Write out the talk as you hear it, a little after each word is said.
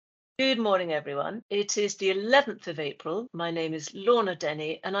Good morning, everyone. It is the 11th of April. My name is Lorna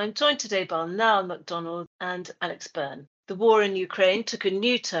Denny, and I'm joined today by Niall MacDonald and Alex Byrne. The war in Ukraine took a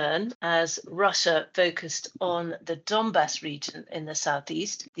new turn as Russia focused on the Donbass region in the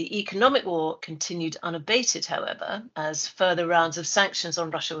southeast. The economic war continued unabated, however, as further rounds of sanctions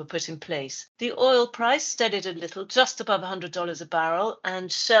on Russia were put in place. The oil price steadied a little, just above $100 a barrel,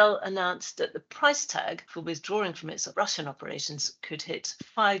 and Shell announced that the price tag for withdrawing from its Russian operations could hit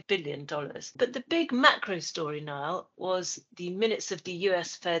 $5 billion. But the big macro story, Niall, was the minutes of the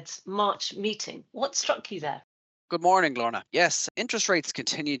US Fed's March meeting. What struck you there? Good morning, Lorna. Yes, interest rates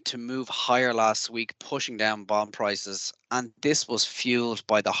continued to move higher last week, pushing down bond prices. And this was fueled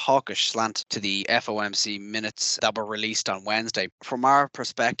by the hawkish slant to the FOMC minutes that were released on Wednesday. From our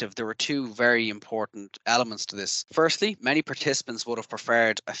perspective, there were two very important elements to this. Firstly, many participants would have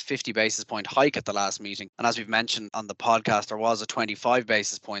preferred a 50 basis point hike at the last meeting. And as we've mentioned on the podcast, there was a 25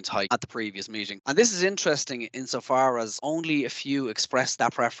 basis points hike at the previous meeting. And this is interesting insofar as only a few expressed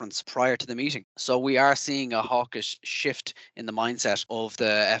that preference prior to the meeting. So we are seeing a hawkish shift in the mindset of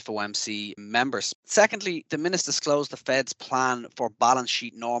the FOMC members. Secondly, the minutes disclosed the Fed's plan for balance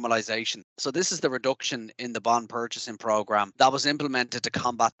sheet normalization. So this is the reduction in the bond purchasing program that was implemented to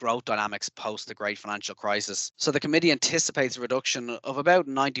combat growth dynamics post the great financial crisis. So the committee anticipates a reduction of about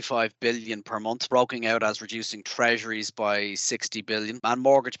 95 billion per month, broken out as reducing treasuries by 60 billion, and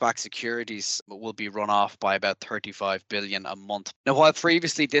mortgage-backed securities will be run off by about 35 billion a month. Now, while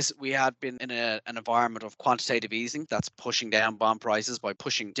previously we had been in an environment of quantitative easing that's pushing down bond prices by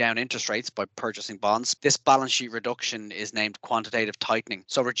pushing down interest rates by purchasing bonds, this balance sheet reduction is named quantitative tightening,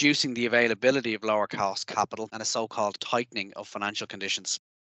 so reducing the availability of lower cost capital and a so-called tightening of financial conditions.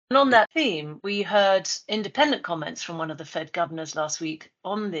 And on that theme, we heard independent comments from one of the Fed governors last week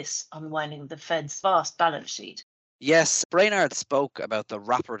on this unwinding of the Fed's vast balance sheet. Yes, Brainard spoke about the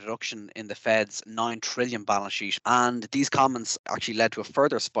rapid reduction in the Fed's 9 trillion balance sheet, and these comments actually led to a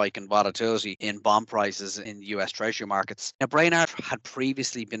further spike in volatility in bond prices in US Treasury markets. Now, Brainard had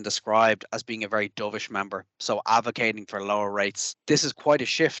previously been described as being a very dovish member, so advocating for lower rates. This is quite a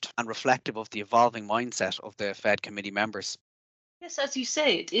shift and reflective of the evolving mindset of the Fed committee members. Yes, as you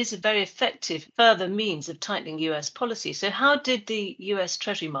say, it is a very effective further means of tightening US policy. So, how did the US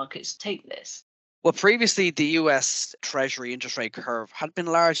Treasury markets take this? Well, previously, the US Treasury interest rate curve had been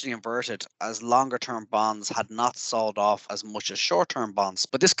largely inverted as longer term bonds had not sold off as much as short term bonds.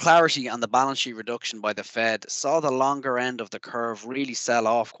 But this clarity and the balance sheet reduction by the Fed saw the longer end of the curve really sell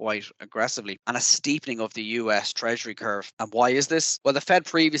off quite aggressively, and a steepening of the US Treasury curve. And why is this? Well, the Fed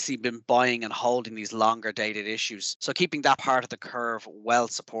previously been buying and holding these longer dated issues, so keeping that part of the curve well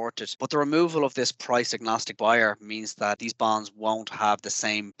supported. But the removal of this price agnostic buyer means that these bonds won't have the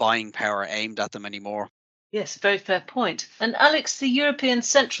same buying power aimed at them anymore. Yes, very fair point. And Alex, the European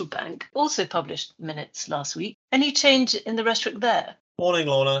Central Bank also published minutes last week. Any change in the rhetoric there? Morning,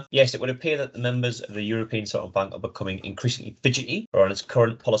 Lorna. Yes, it would appear that the members of the European Central Bank are becoming increasingly fidgety around its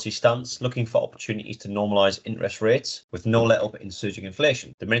current policy stance, looking for opportunities to normalise interest rates with no let-up in surging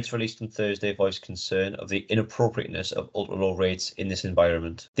inflation. The minutes released on Thursday voiced concern of the inappropriateness of ultra-low rates in this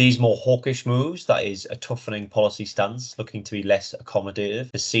environment. These more hawkish moves, that is, a toughening policy stance looking to be less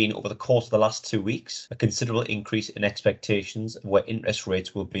accommodative, has seen over the course of the last 2 weeks a considerable increase in expectations of where interest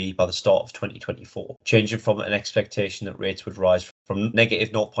rates will be by the start of 2024, changing from an expectation that rates would rise from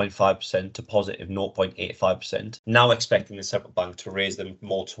negative 0.5% to positive 0.85%, now expecting the central bank to raise them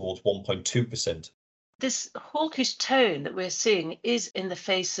more towards 1.2%. This hawkish tone that we're seeing is in the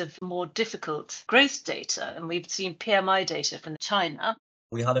face of more difficult growth data, and we've seen PMI data from China.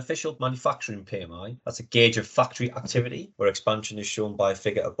 We had official manufacturing PMI. That's a gauge of factory activity, where expansion is shown by a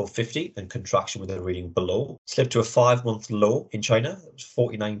figure above 50 and contraction with a reading below. Slipped to a 5-month low in China. It was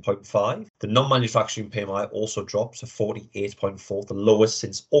 49.5. The non-manufacturing PMI also dropped to 48.4, the lowest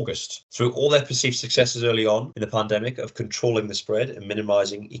since August. Through all their perceived successes early on in the pandemic of controlling the spread and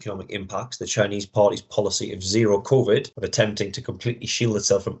minimising economic impacts, the Chinese party's policy of zero COVID, of attempting to completely shield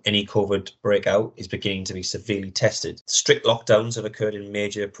itself from any COVID breakout, is beginning to be severely tested. Strict lockdowns have occurred in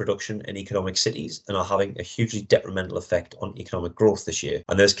major production and economic cities and are having a hugely detrimental effect on economic growth this year.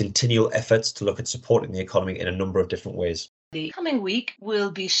 And there's continual efforts to look at supporting the economy in a number of different ways. The coming week will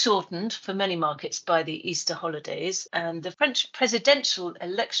be shortened for many markets by the Easter holidays, and the French presidential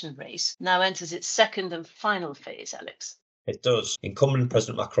election race now enters its second and final phase, Alex. It does. Incumbent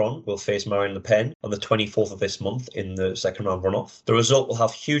President Macron will face Marine Le Pen on the 24th of this month in the second round runoff. The result will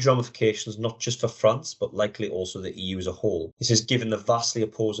have huge ramifications not just for France, but likely also the EU as a whole. This is given the vastly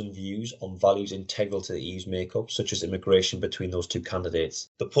opposing views on values integral to the EU's makeup, such as immigration, between those two candidates.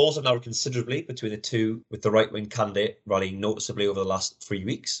 The polls have narrowed considerably between the two, with the right-wing candidate rallying noticeably over the last 3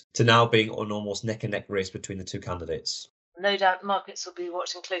 weeks, to now being an almost neck-and-neck race between the two candidates. No doubt markets will be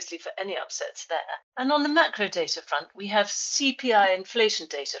watching closely for any upsets there. And on the macro data front, we have CPI inflation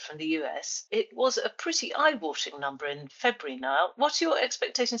data from the US. It was a pretty eye-watering number in February now. What are your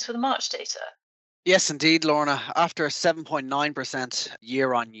expectations for the March data? Yes, indeed, Lorna. After 7.9%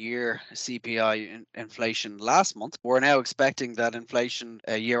 year-on-year CPI inflation last month, we're now expecting that inflation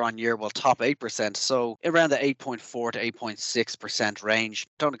year-on-year will top 8%, so around the 8.4 to 8.6% range.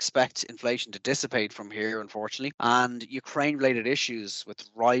 Don't expect inflation to dissipate from here, unfortunately. And Ukraine-related issues with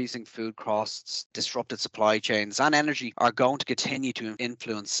rising food costs, disrupted supply chains, and energy are going to continue to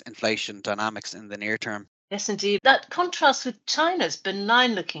influence inflation dynamics in the near term. Yes, indeed. That contrasts with China's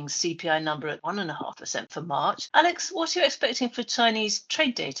benign-looking CPI number at 1.5% for March. Alex, what are you expecting for Chinese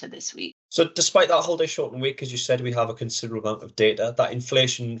trade data this week? So despite that holiday shortened week, as you said, we have a considerable amount of data. That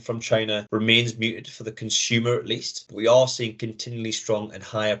inflation from China remains muted for the consumer at least. But we are seeing continually strong and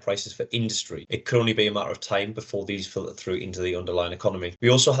higher prices for industry. It could only be a matter of time before these filter through into the underlying economy. We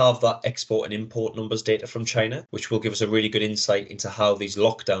also have that export and import numbers data from China, which will give us a really good insight into how these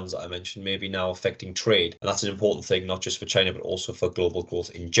lockdowns that I mentioned may be now affecting trade. And that's an important thing, not just for China, but also for global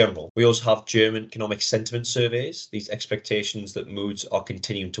growth in general. We also have German economic sentiment surveys. These expectations that moods are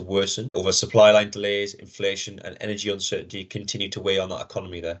continuing to worsen over supply line delays, inflation, and energy uncertainty continue to weigh on that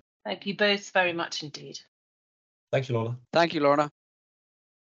economy there. Thank you both very much indeed. Thank you, Lorna. Thank you, Lorna.